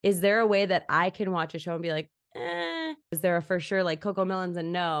is there a way that I can watch a show and be like, is there a for sure like Coco Melon's a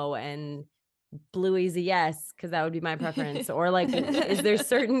no and Bluey's a yes, because that would be my preference? Or like, is there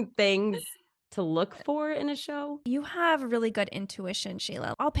certain things to look for in a show? You have really good intuition,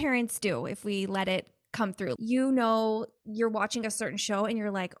 Shayla. All parents do if we let it come through. You know, you're watching a certain show and you're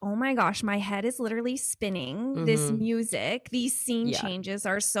like, oh my gosh, my head is literally spinning. This music, these scene changes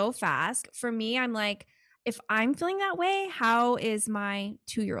are so fast. For me, I'm like, if I'm feeling that way, how is my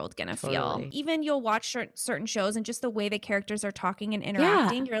 2-year-old going to feel? Even you'll watch certain shows and just the way the characters are talking and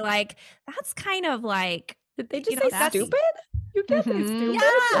interacting, you're like, that's kind of like, did they just say stupid? You can't say stupid.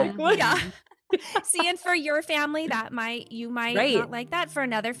 Yeah. Like, yeah. See, and for your family, you might not like that. For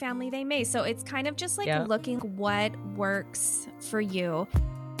another family, they may. So it's kind of just like looking what works for you.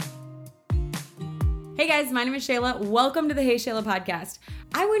 Hey guys, my name is Shayla. Welcome to the Hey Shayla podcast.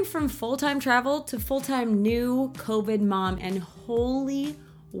 I went from full-time travel to full-time new COVID mom, and holy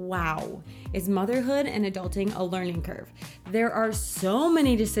wow, is motherhood and adulting a learning curve. There are so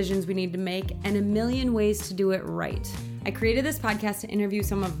many decisions we need to make and a million ways to do it right. I created this podcast to interview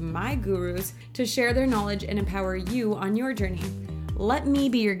some of my gurus to share their knowledge and empower you on your journey. Let me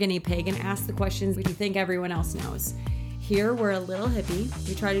be your guinea pig and ask the questions you think everyone else knows. Here, we're a little hippie.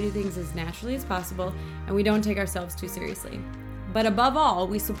 We try to do things as naturally as possible, and we don't take ourselves too seriously. But above all,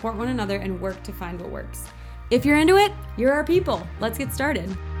 we support one another and work to find what works. If you're into it, you're our people. Let's get started.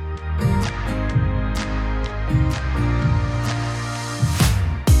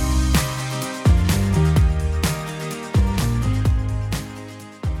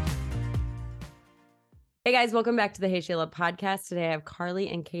 Hey guys, welcome back to the Hey Shayla podcast. Today I have Carly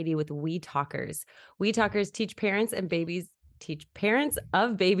and Katie with We Talkers. We Talkers teach parents of babies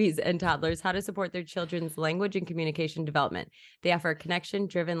and toddlers how to support their children's language and communication development. They offer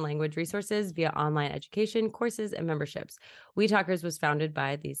connection-driven language resources via online education, courses, and memberships. We Talkers was founded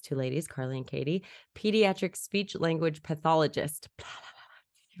by these two ladies, Carly and Katie, pediatric speech language pathologists,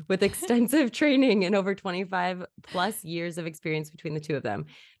 with extensive training and over 25 plus years of experience between the two of them.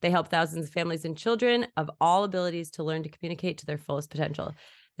 They help thousands of families and children of all abilities to learn to communicate to their fullest potential.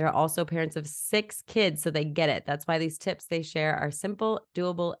 They're also parents of 6 kids, so they get it. That's why these tips they share are simple,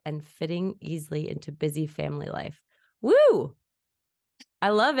 doable, and fitting easily into busy family life. Woo! I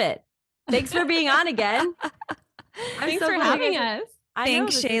love it. Thanks for being on again. Thanks for having us.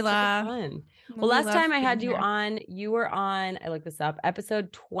 Thanks, Shayla. So fun. Well, last time I had you on, you were on, I looked this up,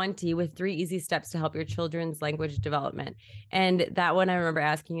 episode 20 with 3 easy steps to help your children's language development. And that one, I remember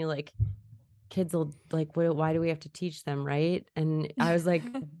asking you, like, kids will like, why do we have to teach them, right? And I was like,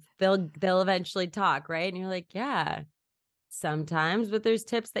 they'll eventually talk, right? And you're like, yeah, sometimes, but there's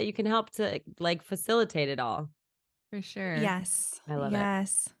tips that you can help to like facilitate it all. For sure. Yes. I love it.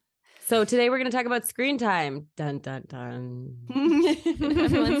 Yes. So today we're going to talk about screen time. Dun, dun, dun.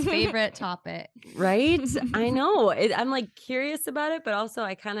 Everyone's favorite topic. Right? I know. I'm like curious about it, but also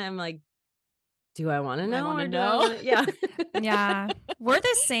I kind of am like, do I want to know? I want to know. Yeah. Yeah. We're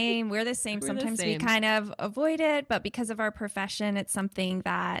the same. Sometimes we kind of avoid it, but because of our profession, it's something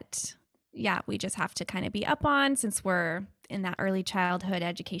that, we just have to kind of be up on since we're in that early childhood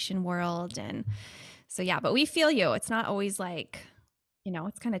education world. And so, but we feel you. It's not always like,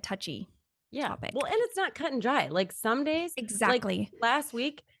 it's kind of touchy topic. Well, and it's not cut and dry. Like some days. Exactly. Like last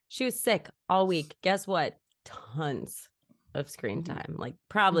week, she was sick all week. Guess what? Tons of screen time, like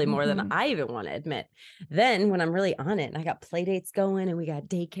probably more than I even want to admit. Then when I'm really on it and I got play dates going and we got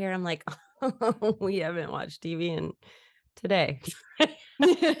daycare, I'm like, oh, we haven't watched TV in today. So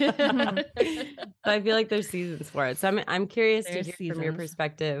I feel like there's seasons for it. So I'm curious to hear from your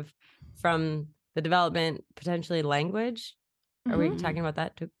perspective from the development, potentially language. Are we talking about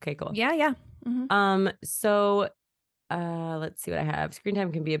that too? Okay, cool. Yeah. So let's see what I have. Screen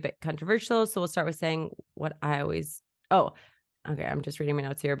time can be a bit controversial. So we'll start with saying what I always, okay, I'm just reading my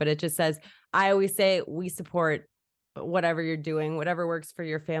notes here, but it just says, I always say we support whatever you're doing, whatever works for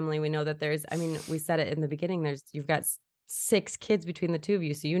your family. We know that we said it in the beginning, you've got 6 kids between the two of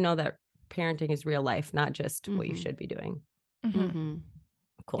you. So you know that parenting is real life, not just what you should be doing.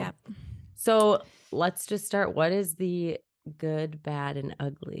 Cool. Yep. So let's just start. What is the good, bad, and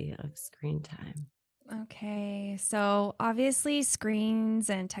ugly of screen time? Okay, so obviously screens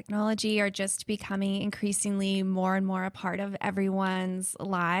and technology are just becoming increasingly more and more a part of everyone's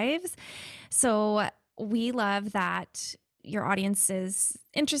lives. So we love that your audience is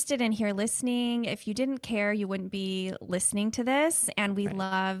interested in here listening. If you didn't care, you wouldn't be listening to this. And we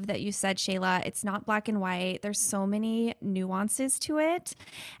love that you said, Shayla, it's not black and white. There's so many nuances to it.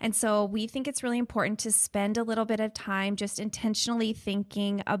 And so we think it's really important to spend a little bit of time just intentionally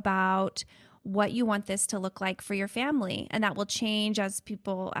thinking about what you want this to look like for your family. And that will change as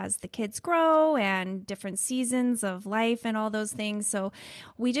the kids grow and different seasons of life and all those things. So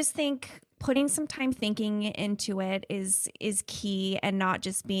we just think putting some time thinking into it is key, and not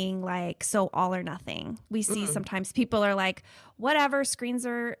just being like so all or nothing. We see sometimes people are like, whatever, screens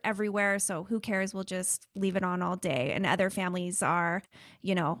are everywhere, so who cares, we'll just leave it on all day. And other families are,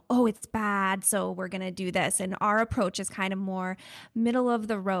 oh, it's bad, so we're going to do this. And our approach is kind of more middle of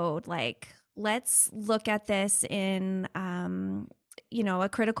the road, like let's look at this in a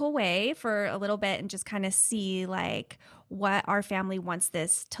critical way for a little bit and just kind of see like what our family wants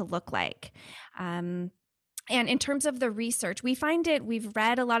this to look like. And in terms of the research, we've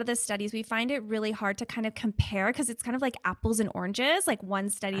read a lot of the studies, we find it really hard to kind of compare because it's kind of like apples and oranges. Like one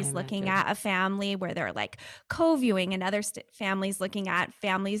study's looking at a family where they're like co-viewing, and other families looking at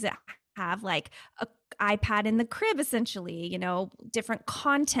families that have like a iPad in the crib, essentially, different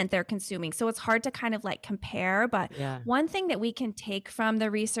content they're consuming. So it's hard to kind of like compare. But one thing that we can take from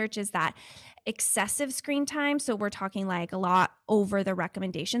the research is that excessive screen time, so we're talking like a lot over the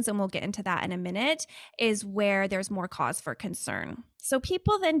recommendations, and we'll get into that in a minute, is where there's more cause for concern. So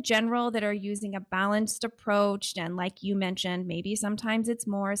people in general that are using a balanced approach, and like you mentioned, maybe sometimes it's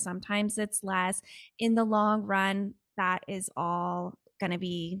more, sometimes it's less, in the long run, that is all going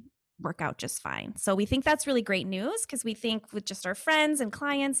to work out just fine. So we think that's really great news, because we think with just our friends and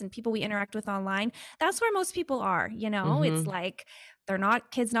clients and people we interact with online, that's where most people are. It's like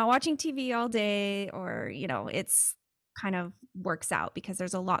kids not watching TV all day, or it's kind of works out because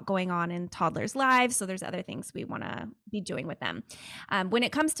there's a lot going on in toddlers' lives. So there's other things we want to be doing with them. When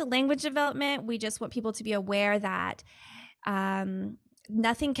it comes to language development, we just want people to be aware that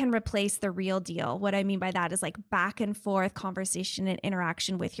nothing can replace the real deal. What I mean by that is like back and forth conversation and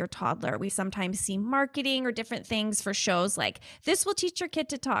interaction with your toddler. We sometimes see marketing or different things for shows like, this will teach your kid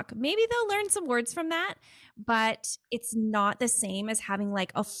to talk. Maybe they'll learn some words from that, but it's not the same as having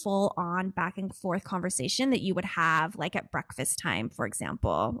like a full on back and forth conversation that you would have like at breakfast time, for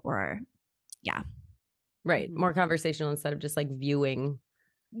example, or Right. More conversational instead of just like viewing.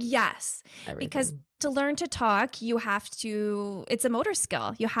 Yes, everything. Because to learn to talk, it's a motor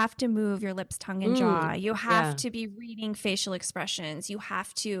skill. You have to move your lips, tongue, and jaw. You have to be reading facial expressions. You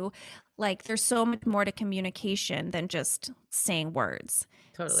have to, there's so much more to communication than just saying words.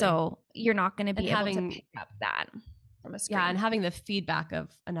 Totally. So you're not going to be able to pick up that from a screen. Yeah, and having the feedback of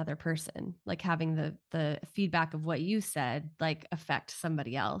another person, like having the feedback of what you said, like affect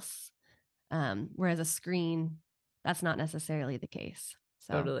somebody else. Whereas a screen, that's not necessarily the case.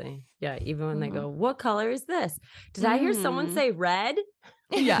 So. Totally. Yeah. Even when they go, what color is this? Did I hear someone say red?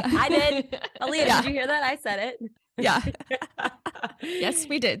 Yeah, I did. Aaliyah, did you hear that? I said it. Yeah. Yes,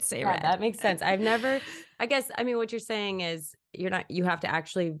 we did say red. That makes sense. I mean, what you're saying is you have to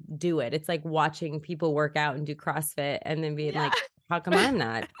actually do it. It's like watching people work out and do CrossFit and then being like, how come I'm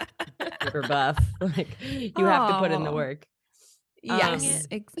not super buff? Like you have to put in the work. Yes,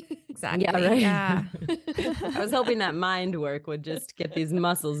 exactly. Yeah, right. Yeah. I was hoping that mind work would just get these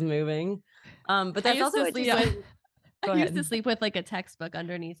muscles moving. But that's also what you said. I used to sleep with like a textbook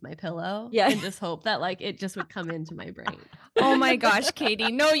underneath my pillow. Yeah. And just hope that like it just would come into my brain. Oh my gosh,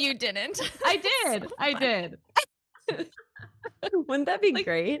 Katie. No, you didn't. I did. Wouldn't that be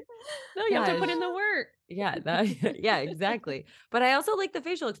great? No, you have to put in the work. Yeah, yeah, exactly. But I also like the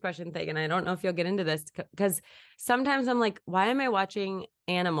facial expression thing. And I don't know if you'll get into this because sometimes I'm like, why am I watching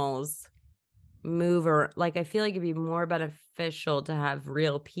animals move? Or like, I feel like it'd be more beneficial to have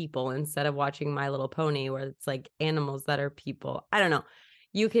real people instead of watching My Little Pony where it's like animals that are people. I don't know.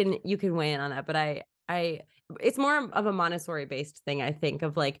 You can weigh in on that. But I it's more of a Montessori based thing, I think,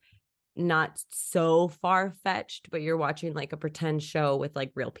 of like, not so far-fetched, but you're watching like a pretend show with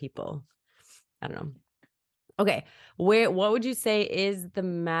like real people. I don't know. Okay. What would you say is the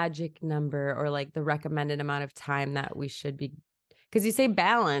magic number or like the recommended amount of time that we should be, because you say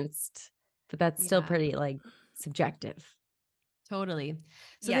balanced, but that's still pretty like subjective. Totally.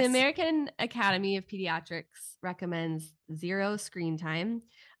 So the American Academy of Pediatrics recommends 0 screen time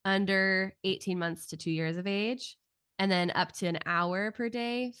under 18 months to 2 years of age. And then up to an hour per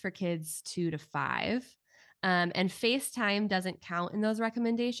day for kids 2 to 5. And FaceTime doesn't count in those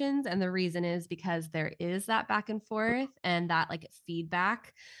recommendations. And the reason is because there is that back and forth and that like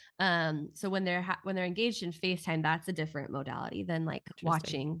feedback. So when they're engaged in FaceTime, that's a different modality than like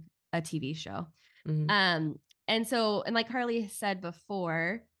watching a TV show. Mm-hmm. And like Carly said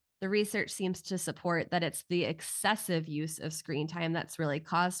before, the research seems to support that it's the excessive use of screen time that's really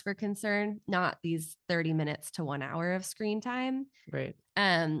cause for concern, not these 30 minutes to 1 hour of screen time. Right.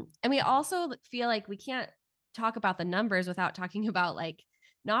 And we also feel like we can't talk about the numbers without talking about like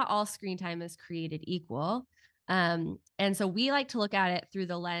not all screen time is created equal. And so we like to look at it through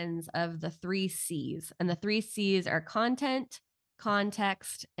the lens of the 3 C's. And the 3 C's are content,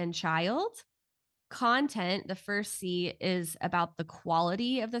 context, and child. Content, the first C, is about the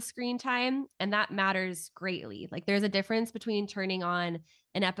quality of the screen time, and that matters greatly. Like there's a difference between turning on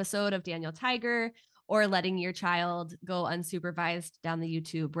an episode of Daniel Tiger or letting your child go unsupervised down the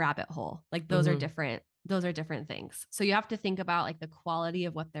YouTube rabbit hole. Like those are different. Those are different things. So you have to think about like the quality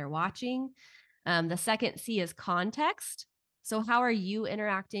of what they're watching. The second C is context. So how are you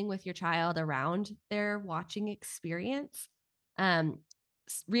interacting with your child around their watching experience?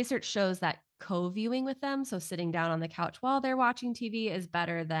 Research shows that co-viewing with them, so sitting down on the couch while they're watching TV, is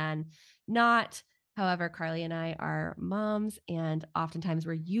better than not. However, Carly and I are moms, and oftentimes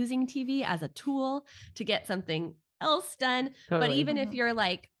we're using TV as a tool to get something else done. Totally. But even if you're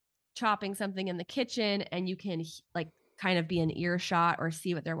like chopping something in the kitchen and you can like kind of be an earshot or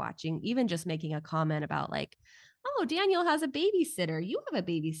see what they're watching, even just making a comment about like, oh, Daniel has a babysitter. You have a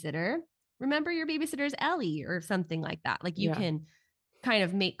babysitter. Remember your babysitter's Ellie or something like that. Like you can kind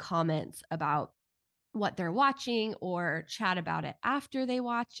of make comments about what they're watching or chat about it after they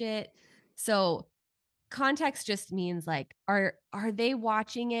watch it. So context just means like, are they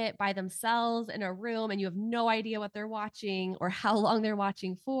watching it by themselves in a room and you have no idea what ththey're watching or how long they're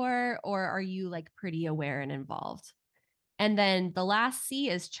watching for, or are you like pretty aware and involved? And then the last C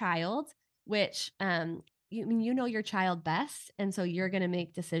is child, which you know your child best. And so you're going to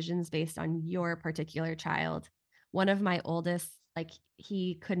make decisions based on your particular child. One of my oldest, like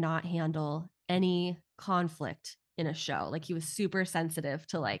he could not handle any conflict in a show. Like he was super sensitive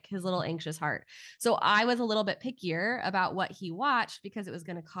to like his little anxious heart. So I was a little bit pickier about what he watched because it was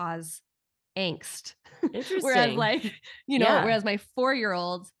going to cause angst. Interesting. Whereas like, whereas my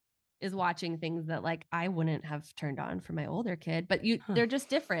 4-year-old is watching things that like I wouldn't have turned on for my older kid, but they're just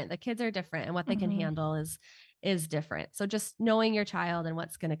different. The kids are different and what they can handle is different. So just knowing your child and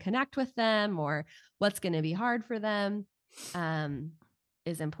what's going to connect with them or what's going to be hard for them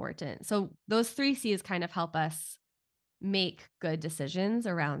is important. So those 3 C's kind of help us make good decisions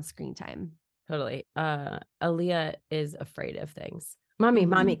around screen time. Totally. Aaliyah is afraid of things. Mommy,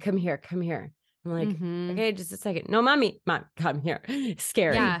 come here. I'm like, okay, just a second. No, mommy, come here.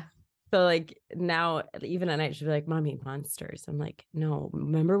 Scary. Yeah. So like now, even at night, she'll be like, Mommy, monsters. I'm like, no,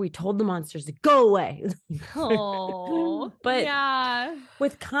 remember we told the monsters to go away. Oh, but yeah.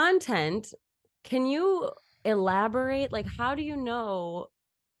 With content, can you elaborate? Like, how do you know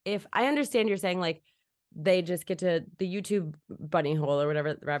if I understand you're saying like they just get to the YouTube bunny hole or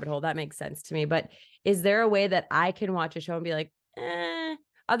whatever, the rabbit hole? That makes sense to me. But is there a way that I can watch a show and be like,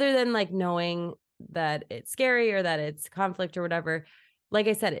 other than like knowing that it's scary or that it's conflict or whatever? Like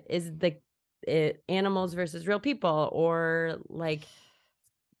I said, is it animals versus real people, or like,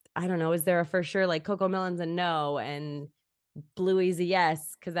 I don't know, is there a for sure like Coco Melon's a no and Bluey's a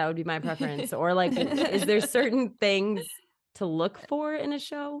yes, because that would be my preference, or like is there certain things to look for in a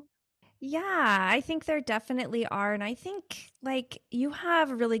show? Yeah, I think there definitely are. And I think like you have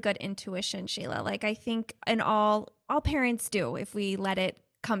really good intuition, Shayla. Like I think, and all parents do if we let it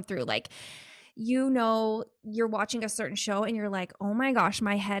come through. Like, you're watching a certain show and you're like, oh my gosh,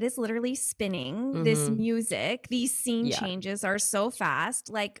 my head is literally spinning. This music, these scene changes are so fast.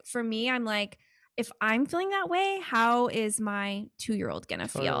 Like for me, I'm like, if I'm feeling that way, how is my 2-year-old gonna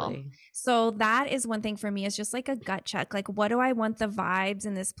feel? So that is one thing for me, is just like a gut check. Like, what do I want the vibes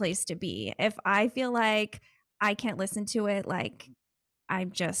in this place to be? If I feel like I can't listen to it, like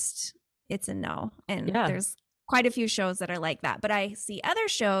it's a no. And there's quite a few shows that are like that. But I see other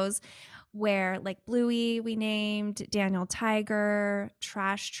shows where like Bluey, we named, Daniel Tiger,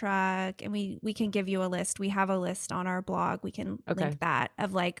 Trash Truck, and we can give you a list. We have a list on our blog. We can link that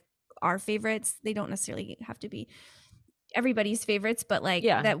of like our favorites. They don't necessarily have to be everybody's favorites, but like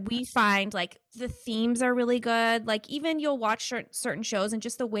that we find like the themes are really good. Like even you'll watch certain shows and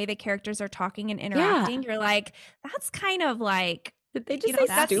just the way the characters are talking and interacting, you're like, that's kind of like, did they just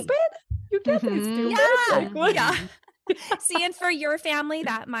say stupid? You get stupid? Yeah. Like, what? Yeah. See, and for your family,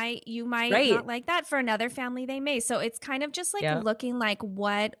 you might not like that. For another family, they may. So it's kind of just like looking like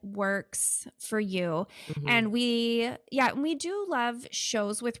what works for you. And we do love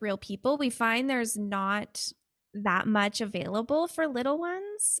shows with real people. We find there's not that much available for little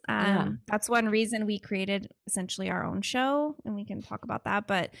ones. That's one reason we created essentially our own show, and we can talk about that.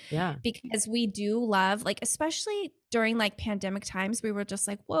 But because we do love, like, especially during like pandemic times, we were just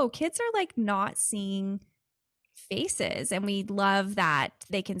like, whoa, kids are like not seeing faces, and we love that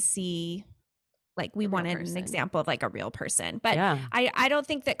they can see, like, we wanted an example of like a real person. But I don't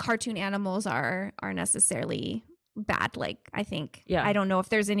think that cartoon animals are necessarily bad. Like, I think, Yeah. I don't know if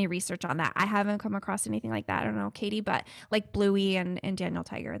there's any research on that. I haven't come across anything like that. I don't know, Katie, but like Bluey and Daniel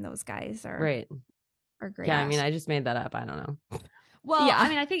Tiger and those guys are Right. great. Yeah. I mean, I just made that up. I don't know. Well, Yeah. I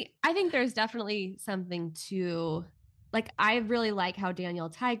mean, I think there's definitely something to, like, I really like how Daniel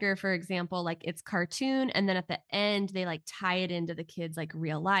Tiger, for example, like it's cartoon, and then at the end they like tie it into the kids like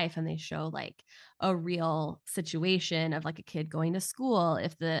real life, and they show like a real situation of like a kid going to school.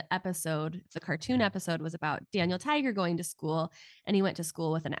 If the cartoon episode was about Daniel Tiger going to school and he went to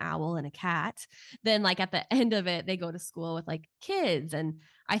school with an owl and a cat, then like at the end of it they go to school with like kids, and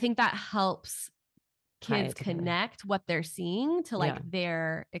I think that helps kids connect what they're seeing to like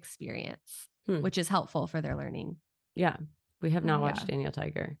their experience, which is helpful for their learning. Yeah. We have not watched Daniel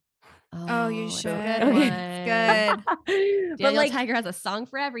Tiger. Oh, you should. Good. Good. Daniel Tiger has a song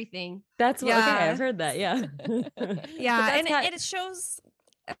for everything. That's what, okay, I've heard that. Yeah. Yeah. And it shows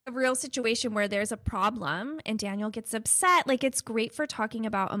a real situation where there's a problem and Daniel gets upset. Like, it's great for talking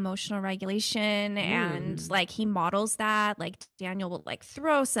about emotional regulation, and like he models that. Like, Daniel will like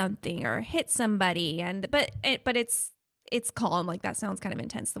throw something or hit somebody, but it's calm. Like, that sounds kind of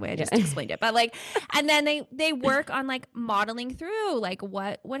intense the way I just explained it, but like, and then they work on like modeling through like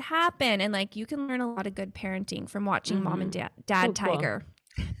what would happen, and like you can learn a lot of good parenting from watching Mom and Dad Tiger.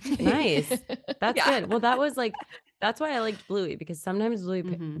 Cool. Nice. That's good. Well, that's why I liked Bluey, because sometimes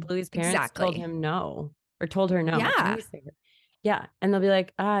Bluey's parents told him no, or told her no. Yeah. And they'll be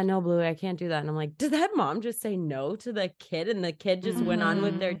like, no, Bluey, I can't do that. And I'm like, did that mom just say no to the kid? And the kid just went on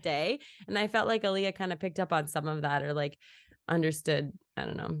with their day. And I felt like Aaliyah kind of picked up on some of that, or like understood. I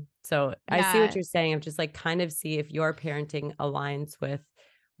don't know. So I see what you're saying, of just like kind of see if your parenting aligns with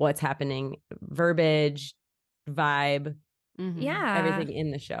what's happening, verbiage, vibe, everything in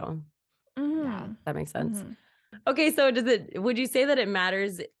the show. Yeah, that makes sense. Okay, so would you say that it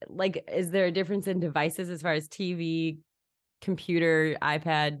matters? Like, is there a difference in devices as far as TV, computer,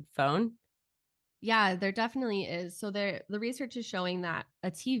 iPad, phone? Yeah, there definitely is. So the research is showing that a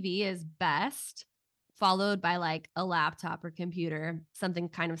TV is best, followed by like a laptop or computer, something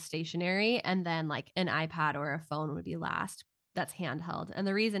kind of stationary, and then like an iPad or a phone would be last. That's handheld. And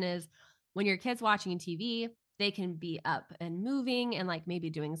the reason is, when your kid's watching TV, they can be up and moving and like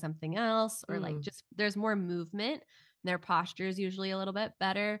maybe doing something else, or like just there's more movement. Their posture is usually a little bit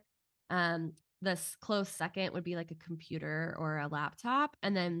better. This close second would be like a computer or a laptop.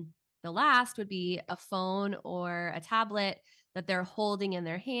 And then the last would be a phone or a tablet that they're holding in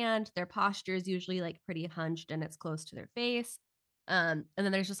their hand. Their posture is usually like pretty hunched and it's close to their face. And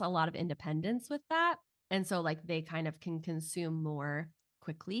then there's just a lot of independence with that. And so like they kind of can consume more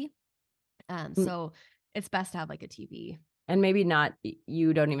quickly. So it's best to have like a TV. And maybe not,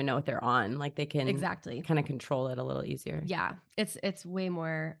 you don't even know what they're on. Like they can exactly kind of control it a little easier. Yeah. It's way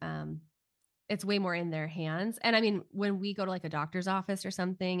more, it's way more in their hands. And I mean, when we go to like a doctor's office or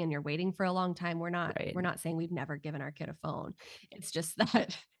something and you're waiting for a long time, we're not saying we've never given our kid a phone. It's just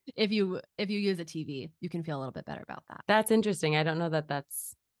that if you use a TV, you can feel a little bit better about that. That's interesting. I don't know that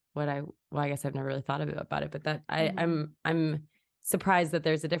that's what I guess I've never really thought about it, but that I'm surprised that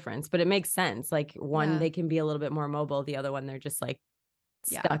there's a difference, but it makes sense. Like one, they can be a little bit more mobile. The other one, they're just like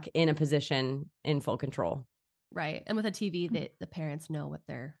stuck in a position in full control. Right. And with a TV, the parents know what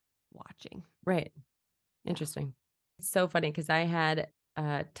they're watching. Right. Interesting. It's so funny because I had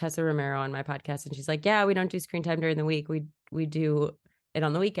Tessa Romero on my podcast, and she's like, yeah, we don't do screen time during the week. We do it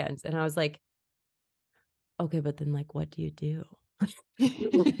on the weekends. And I was like, okay, but then like, what do you do?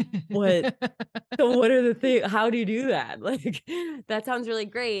 What are the things? How do you do that? Like, that sounds really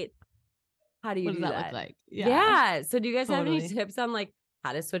great. How do you do that? Look like? Yeah. So do you guys have any tips on like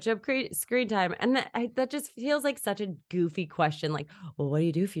how to switch up screen time? And that just feels like such a goofy question. Like, well, what do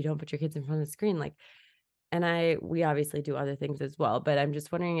you do if you don't put your kids in front of the screen? Like, and we obviously do other things as well, but I'm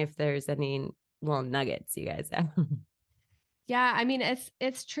just wondering if there's any little nuggets you guys have. Yeah, I mean,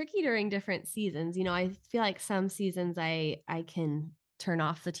 it's tricky during different seasons. You know, I feel like some seasons I can turn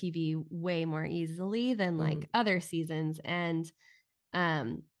off the TV way more easily than like other seasons. And I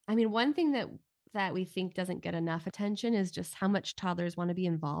mean, one thing that we think doesn't get enough attention is just how much toddlers want to be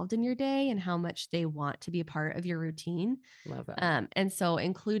involved in your day and how much they want to be a part of your routine. Love that. And so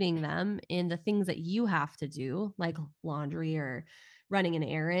including them in the things that you have to do, like laundry or running an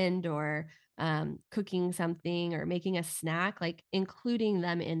errand or cooking something or making a snack, like including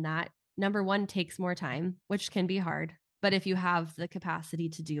them in that, number one, takes more time, which can be hard. But if you have the capacity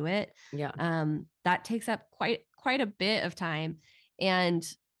to do it, that takes up quite a bit of time. And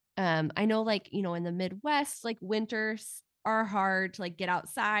I know, like, you know, in the Midwest, like winters are hard to like get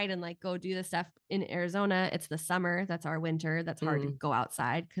outside and like go do the stuff. In Arizona, it's the summer. That's our winter. That's hard to go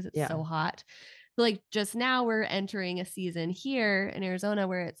outside because it's so hot. So like just now we're entering a season here in Arizona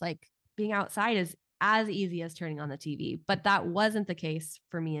where it's like being outside is as easy as turning on the TV, but that wasn't the case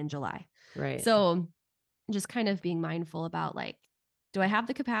for me in July. Right. So just kind of being mindful about like, do I have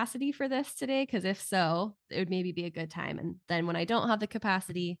the capacity for this today? Because if so, it would maybe be a good time. And then when I don't have the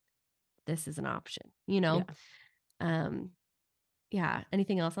capacity, this is an option, you know? Yeah.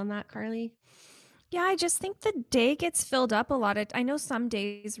 Anything else on that, Carly? Yeah, I just think the day gets filled up a lot of, I know some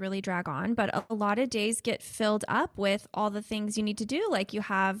days really drag on, but a lot of days get filled up with all the things you need to do. Like you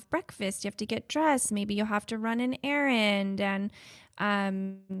have breakfast, you have to get dressed, maybe you have to run an errand, and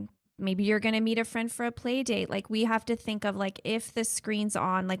maybe you're going to meet a friend for a play date. Like we have to think of like, if the screen's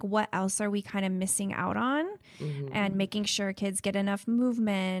on, like what else are we kind of missing out on, and making sure kids get enough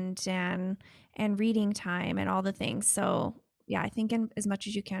movement and reading time and all the things. So yeah, I think as much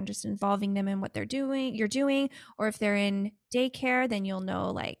as you can, just involving them in what you're doing, or if they're in daycare, then you'll know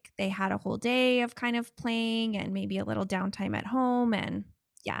like they had a whole day of kind of playing and maybe a little downtime at home. And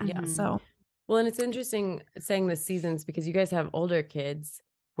so. Well, and it's interesting saying the seasons because you guys have older kids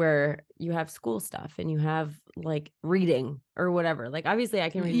where you have school stuff and you have like reading or whatever. Like obviously I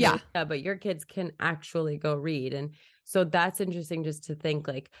can read, but your kids can actually go read. And so that's interesting just to think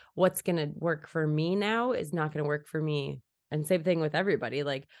like what's going to work for me now is not going to work for me. And same thing with everybody.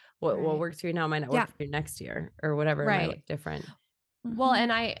 Like what works for you now might not work for you next year or whatever. It might look different. Well,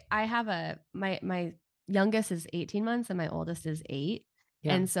 and I have my youngest is 18 months and my oldest is 8.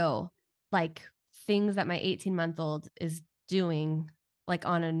 Yeah. And so like things that my 18-month-old is doing like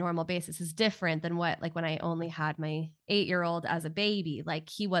on a normal basis is different than what, like when I only had my 8-year-old as a baby, like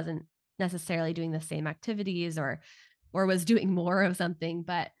he wasn't necessarily doing the same activities or was doing more of something.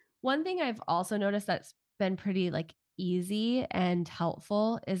 But one thing I've also noticed that's been pretty like easy and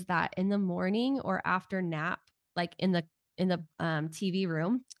helpful is that in the morning or after nap, like in the TV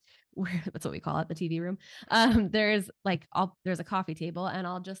room, where that's what we call it, the TV room. There's a coffee table and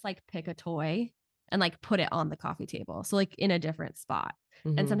I'll just like pick a toy and like put it on the coffee table. So like in a different spot.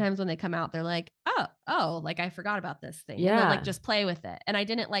 And sometimes when they come out, they're like, oh, like I forgot about this thing. Yeah. And they'll like just play with it. And I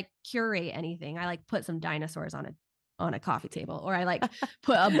didn't like curate anything. I like put some dinosaurs on a coffee table, or I like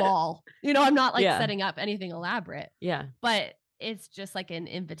put a ball, you know, I'm not like setting up anything elaborate. Yeah. But it's just like an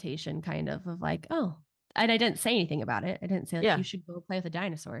invitation kind of like, oh, and I didn't say anything about it. I didn't say like, you should go play with the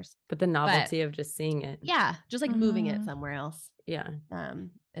dinosaurs. But the novelty of just seeing it. Yeah. Just like moving it somewhere else. Yeah.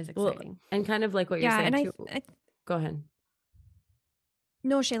 Is exciting. Well, and kind of like what you're saying too. Go ahead.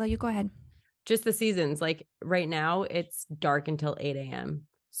 No, Shayla, you go ahead. Just the seasons. Like right now it's dark until 8 a.m.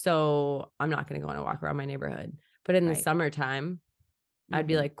 So I'm not going to go on a walk around my neighborhood. But in the summertime, I'd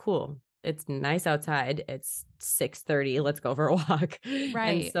be like, cool. It's nice outside. It's 6:30. Let's go for a walk.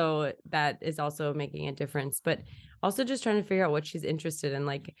 Right. And so that is also making a difference. But also just trying to figure out what she's interested in.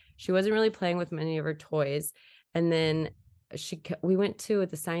 Like she wasn't really playing with many of her toys. And then we went to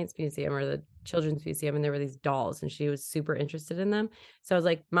the Science Museum or the Children's Museum, and there were these dolls, and she was super interested in them. So I was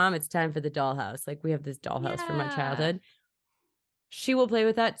like, Mom, it's time for the dollhouse. Like we have this dollhouse from my childhood. She will play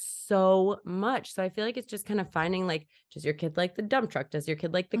with that so much. So I feel like it's just kind of finding like, does your kid like the dump truck? Does your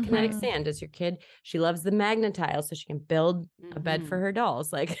kid like the kinetic sand? Does your kid, she loves the magnetile so she can build a bed for her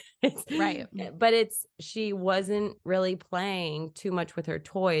dolls. Like it's but she wasn't really playing too much with her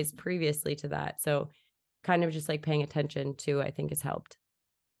toys previously to that. So kind of just like paying attention to, I think has helped.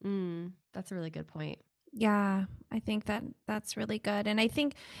 That's a really good point. Yeah, I think that's really good. And I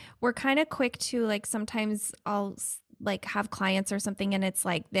think we're kind of quick to like, sometimes I'll like have clients or something and it's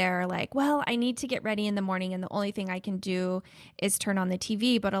like, they're like, well, I need to get ready in the morning and the only thing I can do is turn on the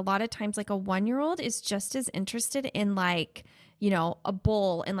TV. But a lot of times like a 1-year-old is just as interested in like, you know, a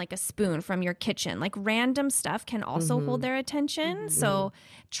bowl and like a spoon from your kitchen. Like random stuff can also hold their attention. So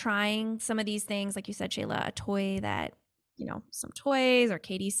trying some of these things, like you said, Shayla, a toy that, you know, some toys, or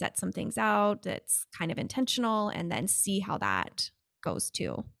Katie set some things out that's kind of intentional, and then see how that goes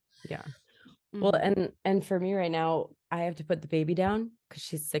too. Yeah. Well, and for me right now, I have to put the baby down because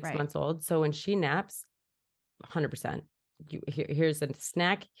she's 6 months old. So when she naps, 100%. Here's a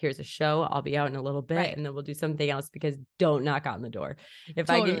snack, here's a show. I'll be out in a little bit and then we'll do something else, because don't knock on the door. If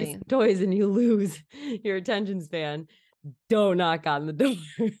I give you some toys and you lose your attention span, don't knock on the door.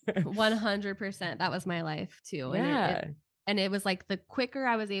 100%. That was my life too. Yeah. And it was like the quicker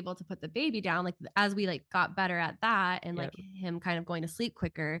I was able to put the baby down, like as we like got better at that and like him kind of going to sleep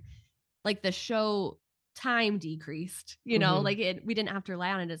quicker, like the show time decreased, you know, like we didn't have to rely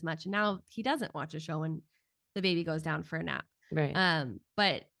on it as much. And now he doesn't watch a show when the baby goes down for a nap. Right.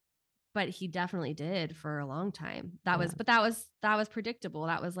 But he definitely did for a long time. That was predictable.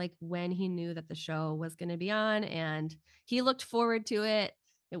 That was like when he knew that the show was going to be on and he looked forward to it.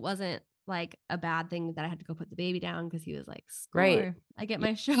 It wasn't like a bad thing that I had to go put the baby down because he was like, score, Right. I get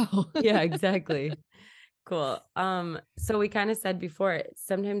my show. Yeah, exactly. Cool. So we kind of said before,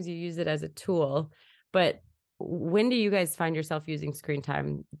 sometimes you use it as a tool, but when do you guys find yourself using screen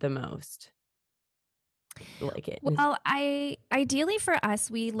time the most? Like it. Well, ideally for us,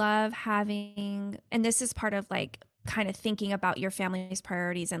 we love having, and this is part of like kind of thinking about your family's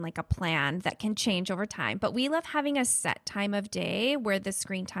priorities and like a plan that can change over time. But we love having a set time of day where the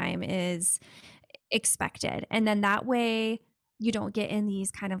screen time is expected. And then that way you don't get in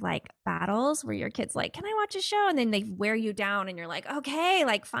these kind of like battles where your kid's like, can I watch a show? And then they wear you down and you're like, okay,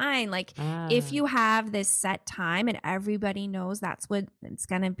 like fine. Like if you have this set time and everybody knows that's what it's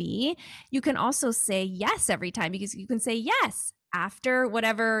going to be, you can also say yes every time, because you can say yes after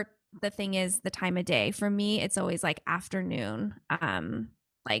whatever the thing is, the time of day. For me, it's always like afternoon,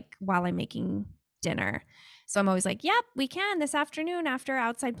 like while I'm making dinner. So I'm always like, yep, we can this afternoon after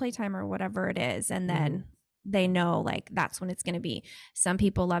outside playtime or whatever it is. And then they know like that's when it's going to be. Some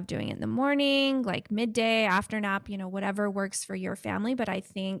people love doing it in the morning, like midday, after nap, you know, whatever works for your family. But I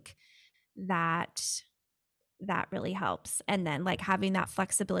think that really helps. And then like having that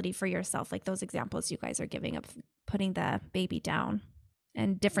flexibility for yourself, like those examples you guys are giving of putting the baby down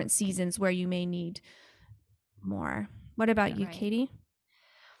and different seasons where you may need more. What about you, Katie?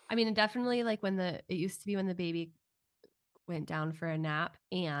 I mean, definitely like it used to be when the baby went down for a nap,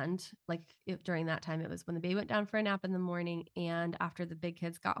 and like during that time, it was when the baby went down for a nap in the morning and after the big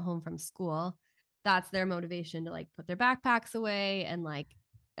kids got home from school. That's their motivation to like put their backpacks away and like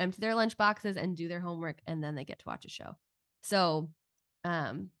empty their lunch boxes and do their homework, and then they get to watch a show. So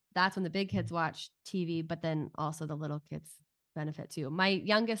that's when the big kids watch TV, but then also the little kids benefit too. My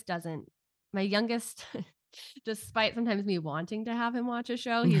youngest despite sometimes me wanting to have him watch a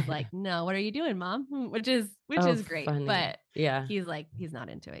show, he's like, no, what are you doing, Mom? Which is great. Funny. But yeah, he's not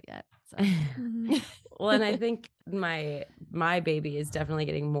into it yet. So. Well, and I think my baby is definitely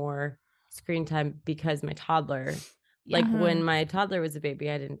getting more screen time because my toddler, like when my toddler was a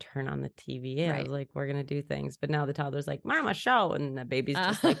baby, I didn't turn on the TV. I was like, we're going to do things. But now the toddler's like, Mom, a show. And the baby's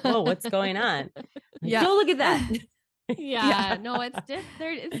just like, whoa, what's going on? Like, don't look at that. No, it's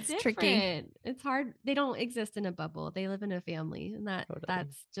different. Tricky. It's hard. They don't exist in a bubble. They live in a family, and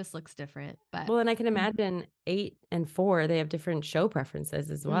that's just looks different. But well, and I can imagine 8 and 4, they have different show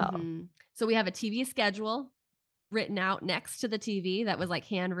preferences as well. So we have a TV schedule written out next to the TV that was like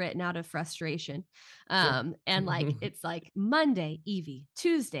handwritten out of frustration. And like, it's like Monday, Evie,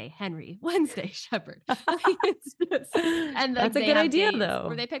 Tuesday, Henry, Wednesday, Shepherd. And that's a good idea though,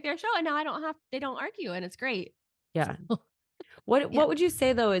 where they pick their show, and now they don't argue, and it's great. Yeah. What would you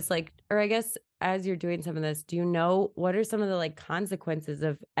say though is like, or I guess as you're doing some of this, do you know what are some of the like consequences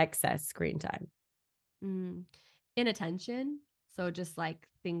of excess screen time? Inattention. So just like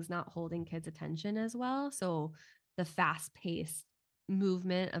things not holding kids' attention as well. So the fast-paced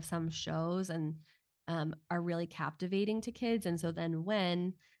movement of some shows and are really captivating to kids. And so then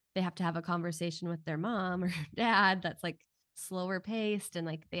when they have to have a conversation with their mom or dad that's like slower paced and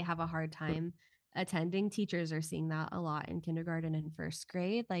like they have a hard time attending, teachers are seeing that a lot in kindergarten and first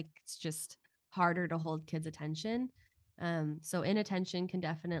grade. Like it's just harder to hold kids' attention. So inattention can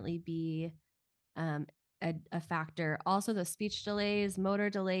definitely be a factor. Also the speech delays, motor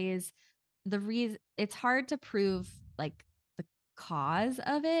delays, it's hard to prove like the cause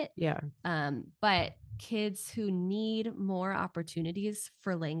of it. Yeah. But kids who need more opportunities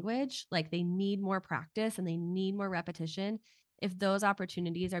for language, like they need more practice and they need more repetition. If those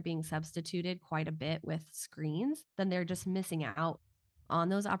opportunities are being substituted quite a bit with screens, then they're just missing out on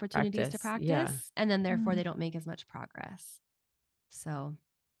those opportunities to practice. Yeah. And then therefore they don't make as much progress. So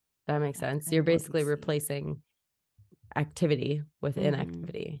that makes sense. You're basically replacing activity with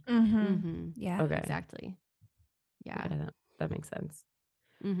inactivity. Yeah. Okay. Exactly. Yeah. That makes sense.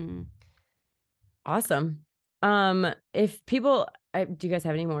 Awesome. If people, do you guys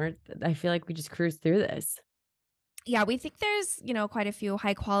have any more? I feel like we just cruised through this. Yeah, we think there's, quite a few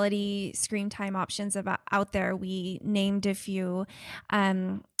high quality screen time options out there. We named a few.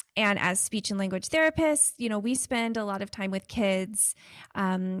 And as speech and language therapists, we spend a lot of time with kids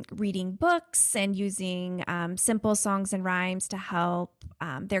reading books and using simple songs and rhymes to help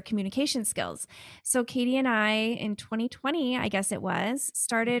their communication skills. So Katie and I, in 2020, I guess it was,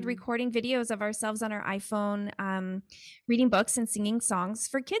 started recording videos of ourselves on our iPhone, reading books and singing songs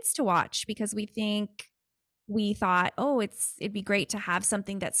for kids to watch, because we think we thought, it'd be great to have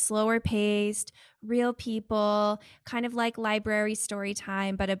something that's slower paced, real people, kind of like library story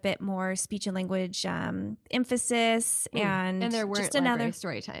time, but a bit more speech and language emphasis. And there weren't just another library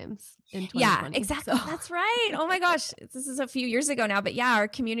story times in 2020. Yeah, exactly. So. That's right. Oh my gosh. This is a few years ago now. But yeah, our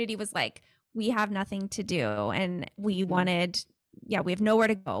community was like, we have nothing to do. And we wanted, we have nowhere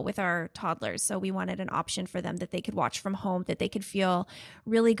to go with our toddlers. So we wanted an option for them that they could watch from home, that they could feel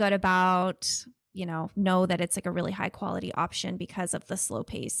really good about, know that it's like a really high quality option because of the slow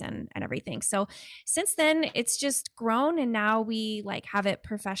pace and everything. So since then it's just grown, and now we like have it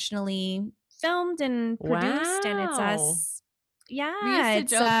professionally filmed and produced, and it's us. Yeah. We used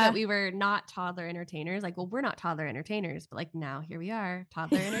to joke that we were not toddler entertainers. Like, well, we're not toddler entertainers, but like now here we are,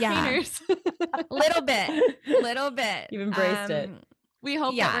 toddler entertainers. Little bit. You've embraced it. We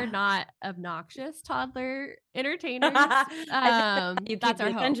hope that we're not obnoxious toddler entertainers. That's our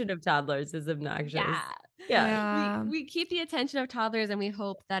attention of toddlers is obnoxious. Yeah. We keep the attention of toddlers, and we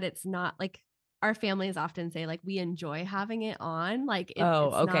hope that it's not like our families often say, like, we enjoy having it on. Like, it's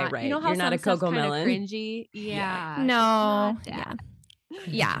not, right. You know how you're not a Coco Melon. Cringy. Yeah. No.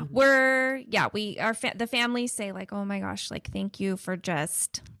 Yeah. The families say like, oh my gosh, like, thank you for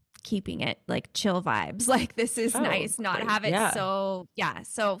just keeping it like chill vibes. Like, this is nice, not have it. So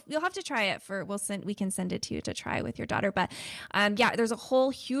you'll have to try it we can send it to you to try with your daughter. But there's a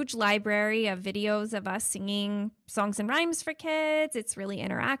whole huge library of videos of us singing songs and rhymes for kids. It's really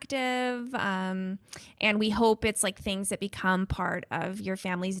interactive. And we hope it's like things that become part of your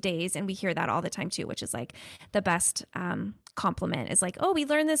family's days. And we hear that all the time too, which is like the best compliment is like, oh, we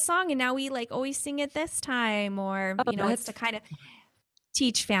learned this song and now we like always sing it this time. Or, it's to kind of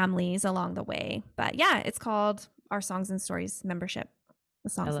teach families along the way. But it's called our Songs and Stories membership. The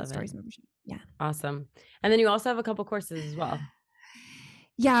Songs and Stories membership. Yeah. Awesome. And then you also have a couple courses as well.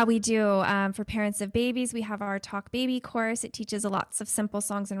 Yeah, we do. For parents of babies, we have our Talk Baby course. It teaches lots of simple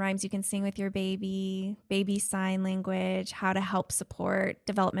songs and rhymes you can sing with your baby sign language, how to help support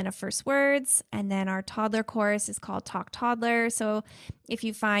development of first words. And then our toddler course is called Talk Toddler. So if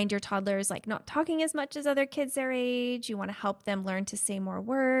you find your toddler is like not talking as much as other kids their age, you want to help them learn to say more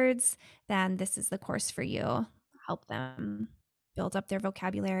words, then this is the course for you. Help them build up their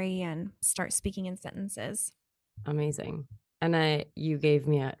vocabulary and start speaking in sentences. Amazing. And you gave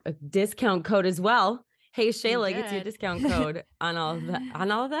me a discount code as well. Hey, Shayla gets your discount code on all of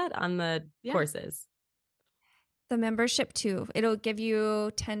that, on the courses. The membership too. It'll give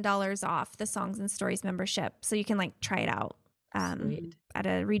you $10 off the Songs and Stories membership. So you can like try it out at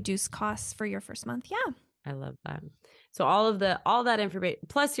a reduced cost for your first month. Yeah. I love that. So all that information,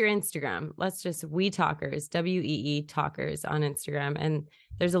 plus your Instagram, We Talkers, WEE Talkers on Instagram. And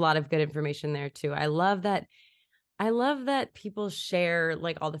there's a lot of good information there too. I love that people share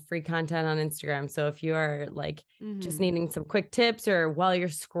like all the free content on Instagram. So if you are like just needing some quick tips, or while you're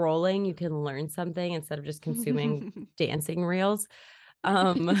scrolling, you can learn something instead of just consuming dancing reels.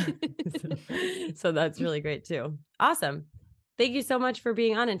 So that's really great too. Awesome. Thank you so much for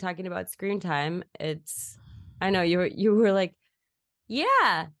being on and talking about screen time. I know you were like,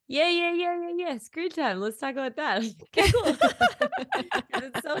 yeah. Screen time. Let's talk about that. Okay, cool.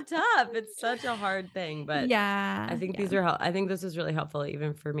 It's so tough. It's such a hard thing, but I think I think this was really helpful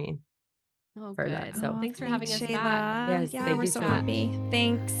even for me. Oh, good. That. So thanks for having us back. Yes, we're so happy.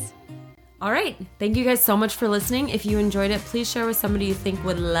 Thanks. All right. Thank you guys so much for listening. If you enjoyed it, please share with somebody you think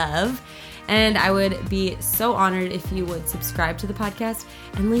would love. And I would be so honored if you would subscribe to the podcast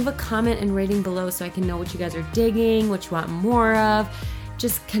and leave a comment and rating below so I can know what you guys are digging, what you want more of,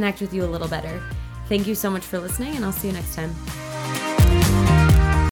 just connect with you a little better. Thank you so much for listening, and I'll see you next time.